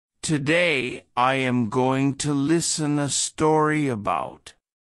Today I am going to listen a story about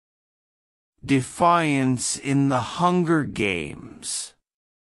Defiance in the Hunger Games.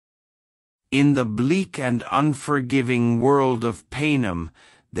 In the bleak and unforgiving world of Panem,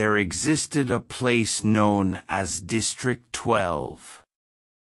 there existed a place known as District 12.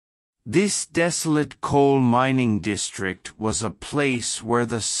 This desolate coal mining district was a place where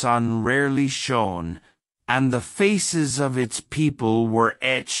the sun rarely shone, and the faces of its people were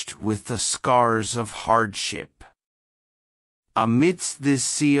etched with the scars of hardship. Amidst this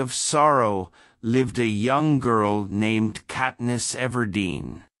sea of sorrow lived a young girl named Katniss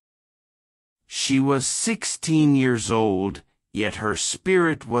Everdeen. She was 16 years old, yet her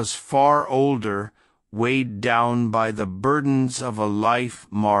spirit was far older, weighed down by the burdens of a life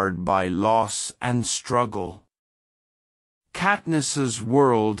marred by loss and struggle. Katniss's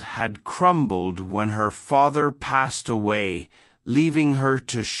world had crumbled when her father passed away, leaving her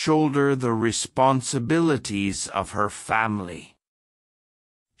to shoulder the responsibilities of her family.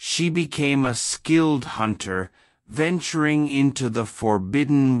 She became a skilled hunter, venturing into the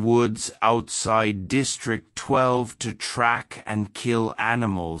forbidden woods outside District 12 to track and kill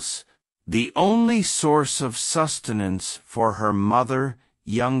animals, the only source of sustenance for her mother,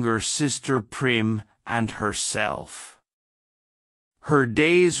 younger sister Prim, and herself. Her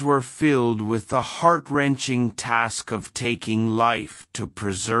days were filled with the heart-wrenching task of taking life to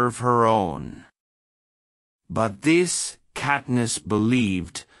preserve her own. But this, Katniss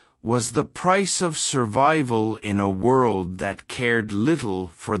believed, was the price of survival in a world that cared little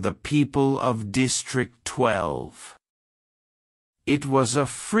for the people of District 12. It was a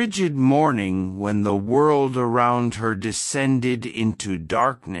frigid morning when the world around her descended into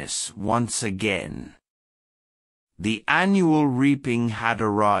darkness once again. The annual reaping had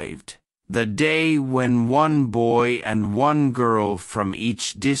arrived, the day when one boy and one girl from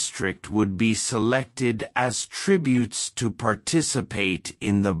each district would be selected as tributes to participate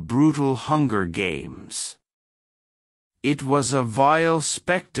in the brutal Hunger Games. It was a vile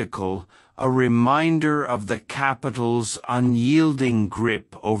spectacle, a reminder of the capital's unyielding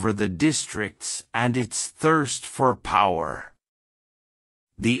grip over the districts and its thirst for power.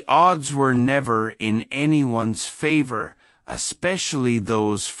 The odds were never in anyone's favor, especially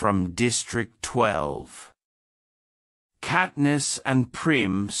those from District 12. Katniss and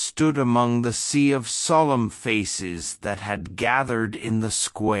Prim stood among the sea of solemn faces that had gathered in the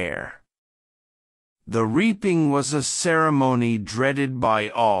square. The reaping was a ceremony dreaded by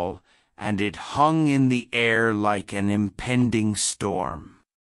all, and it hung in the air like an impending storm.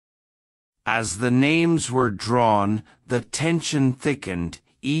 As the names were drawn, the tension thickened.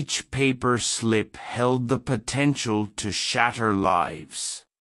 Each paper slip held the potential to shatter lives.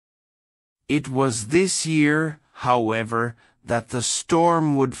 It was this year, however, that the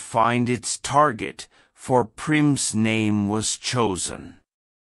storm would find its target, for Prim's name was chosen.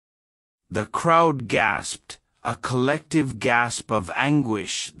 The crowd gasped, a collective gasp of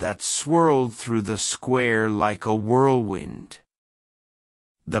anguish that swirled through the square like a whirlwind.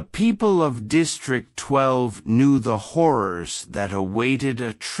 The people of District 12 knew the horrors that awaited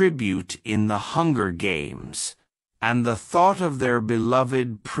a tribute in the Hunger Games, and the thought of their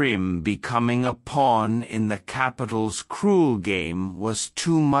beloved Prim becoming a pawn in the capital's cruel game was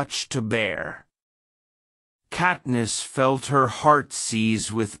too much to bear. Katniss felt her heart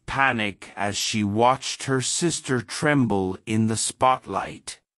seize with panic as she watched her sister tremble in the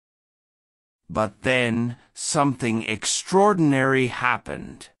spotlight. But then, something extraordinary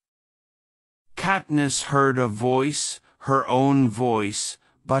happened. Katniss heard a voice, her own voice,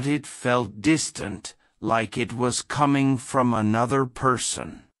 but it felt distant, like it was coming from another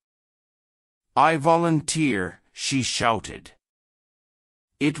person. "I volunteer," she shouted.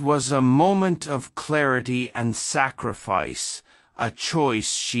 It was a moment of clarity and sacrifice, a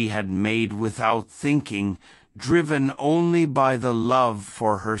choice she had made without thinking, driven only by the love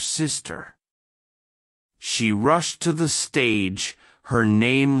for her sister. She rushed to the stage, her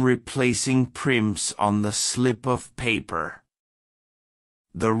name replacing Prim's on the slip of paper.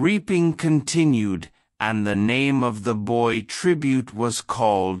 The reaping continued, and the name of the boy tribute was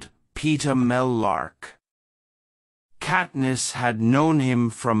called Peeta Mellark. Katniss had known him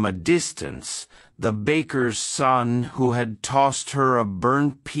from a distance, the baker's son who had tossed her a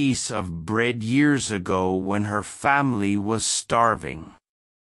burnt piece of bread years ago when her family was starving.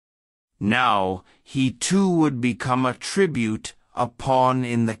 Now, he too would become a tribute, a pawn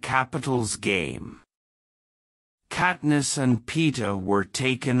in the capital's game. Katniss and Peeta were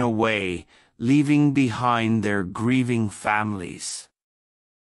taken away, leaving behind their grieving families.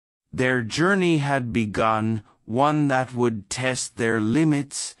 Their journey had begun, one that would test their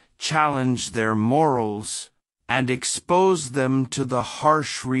limits, challenge their morals, and expose them to the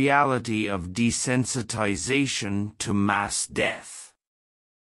harsh reality of desensitization to mass death.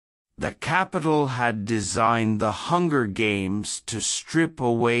 The Capitol had designed the Hunger Games to strip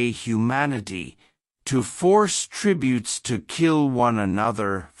away humanity, to force tributes to kill one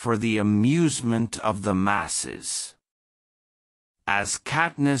another for the amusement of the masses. As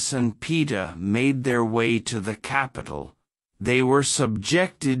Katniss and Peeta made their way to the Capitol, they were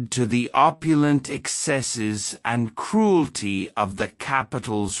subjected to the opulent excesses and cruelty of the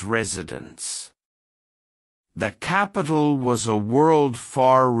Capitol's residents. The Capitol was a world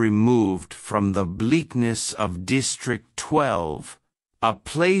far removed from the bleakness of District 12, a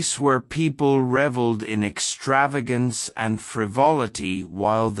place where people reveled in extravagance and frivolity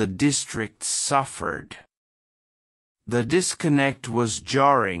while the district suffered. The disconnect was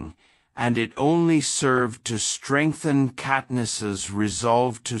jarring, and it only served to strengthen Katniss's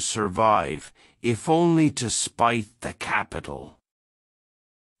resolve to survive, if only to spite the Capitol.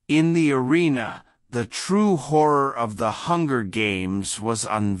 In the arena, the true horror of the Hunger Games was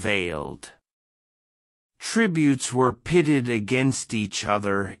unveiled. Tributes were pitted against each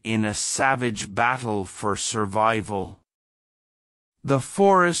other in a savage battle for survival. The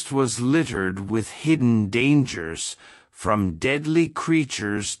forest was littered with hidden dangers, from deadly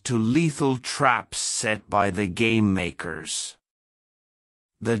creatures to lethal traps set by the game makers.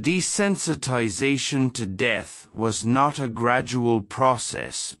 The desensitization to death was not a gradual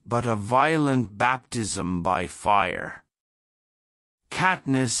process but a violent baptism by fire.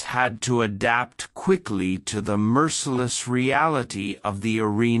 Katniss had to adapt quickly to the merciless reality of the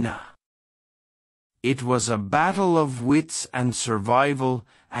arena. It was a battle of wits and survival,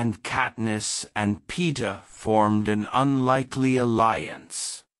 and Katniss and Peeta formed an unlikely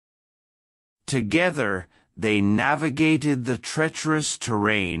alliance. Together, they navigated the treacherous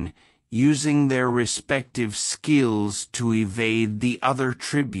terrain, using their respective skills to evade the other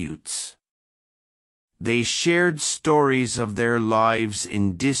tributes. They shared stories of their lives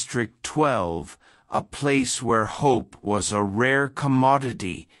in District 12, a place where hope was a rare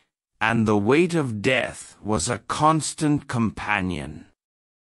commodity, and the weight of death was a constant companion.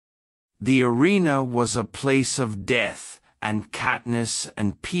 The arena was a place of death, and Katniss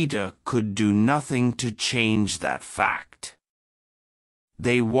and Peeta could do nothing to change that fact.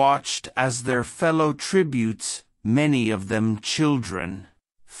 They watched as their fellow tributes, many of them children,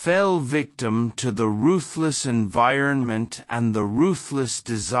 fell victim to the ruthless environment and the ruthless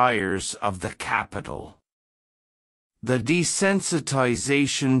desires of the Capitol. The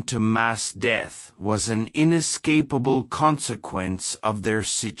desensitization to mass death was an inescapable consequence of their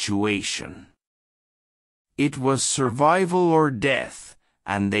situation. It was survival or death,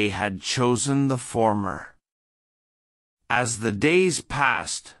 and they had chosen the former. As the days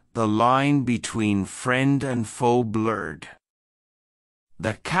passed, the line between friend and foe blurred.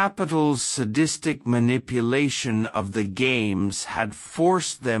 The Capitol's sadistic manipulation of the games had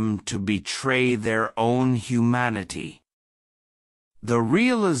forced them to betray their own humanity. The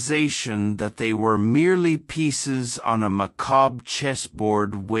realization that they were merely pieces on a macabre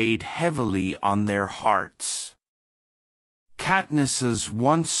chessboard weighed heavily on their hearts. Katniss's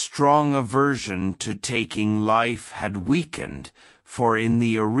once strong aversion to taking life had weakened, for in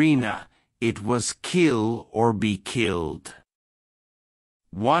the arena, it was kill or be killed.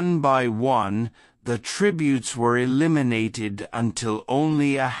 One by one, the tributes were eliminated until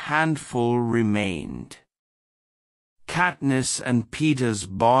only a handful remained. Katniss and Peeta's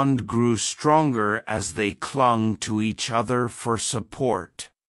bond grew stronger as they clung to each other for support.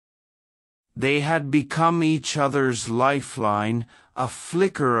 They had become each other's lifeline, a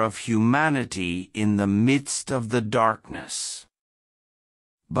flicker of humanity in the midst of the darkness.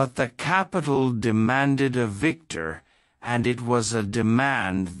 But the Capitol demanded a victor, and it was a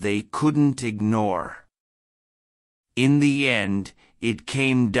demand they couldn't ignore. In the end, it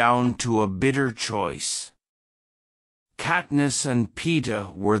came down to a bitter choice. Katniss and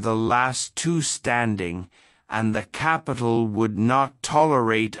Peeta were the last two standing, and the Capitol would not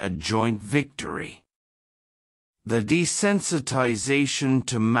tolerate a joint victory. The desensitization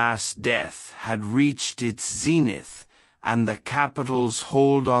to mass death had reached its zenith, and the Capitol's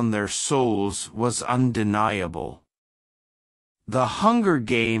hold on their souls was undeniable. The Hunger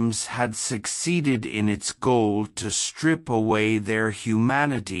Games had succeeded in its goal to strip away their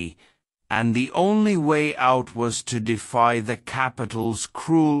humanity, and the only way out was to defy the Capitol's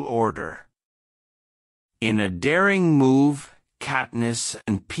cruel order. In a daring move, Katniss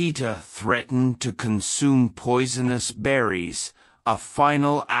and Peeta threatened to consume poisonous berries, a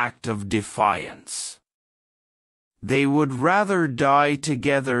final act of defiance. They would rather die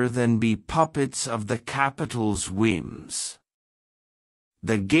together than be puppets of the capital's whims.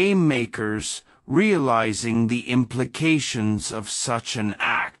 The game makers, realizing the implications of such an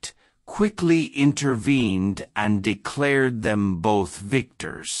act, quickly intervened and declared them both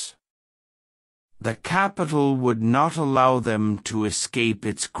victors. The capital would not allow them to escape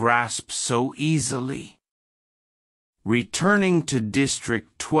its grasp so easily. Returning to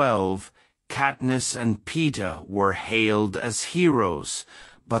District 12, Katniss and Peeta were hailed as heroes,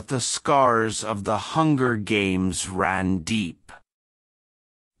 but the scars of the Hunger Games ran deep.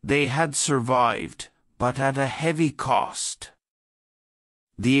 They had survived, but at a heavy cost.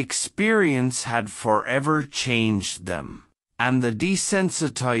 The experience had forever changed them, and the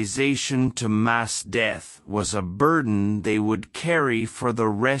desensitization to mass death was a burden they would carry for the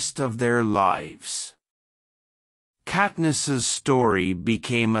rest of their lives. Katniss's story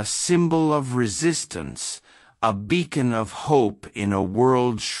became a symbol of resistance, a beacon of hope in a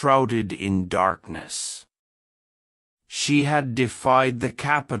world shrouded in darkness. She had defied the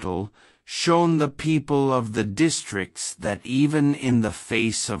capital, shown the people of the districts that even in the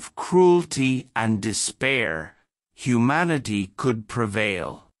face of cruelty and despair, humanity could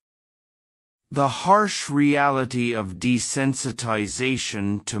prevail. The harsh reality of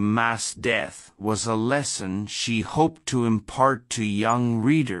desensitization to mass death was a lesson she hoped to impart to young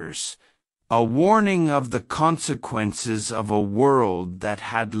readers, a warning of the consequences of a world that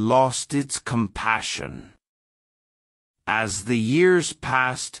had lost its compassion. As the years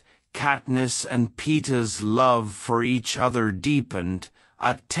passed, Katniss and Peeta's love for each other deepened,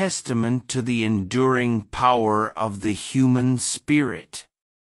 a testament to the enduring power of the human spirit.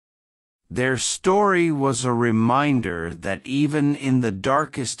 Their story was a reminder that even in the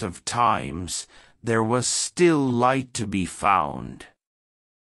darkest of times, there was still light to be found.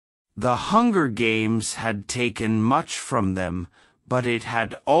 The Hunger Games had taken much from them, but it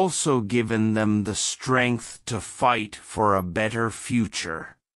had also given them the strength to fight for a better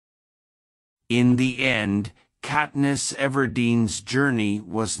future. In the end, Katniss Everdeen's journey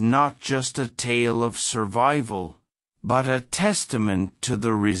was not just a tale of survival, but a testament to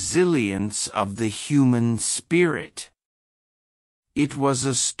the resilience of the human spirit. It was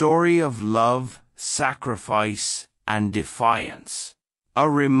a story of love, sacrifice, and defiance. A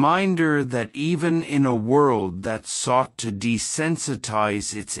reminder that even in a world that sought to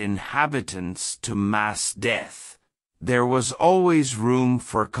desensitize its inhabitants to mass death, there was always room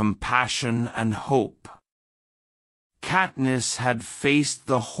for compassion and hope. Katniss had faced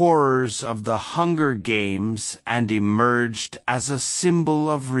the horrors of the Hunger Games and emerged as a symbol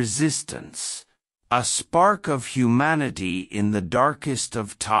of resistance, a spark of humanity in the darkest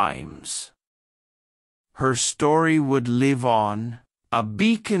of times. Her story would live on, a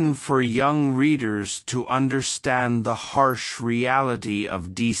beacon for young readers to understand the harsh reality of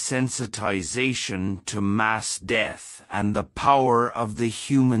desensitization to mass death and the power of the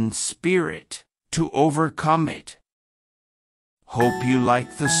human spirit to overcome it. Hope you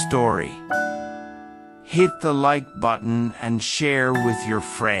like the story. Hit the like button and share with your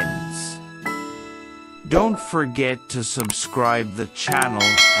friends. Don't forget to subscribe the channel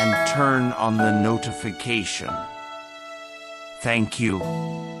and turn on the notification. Thank you.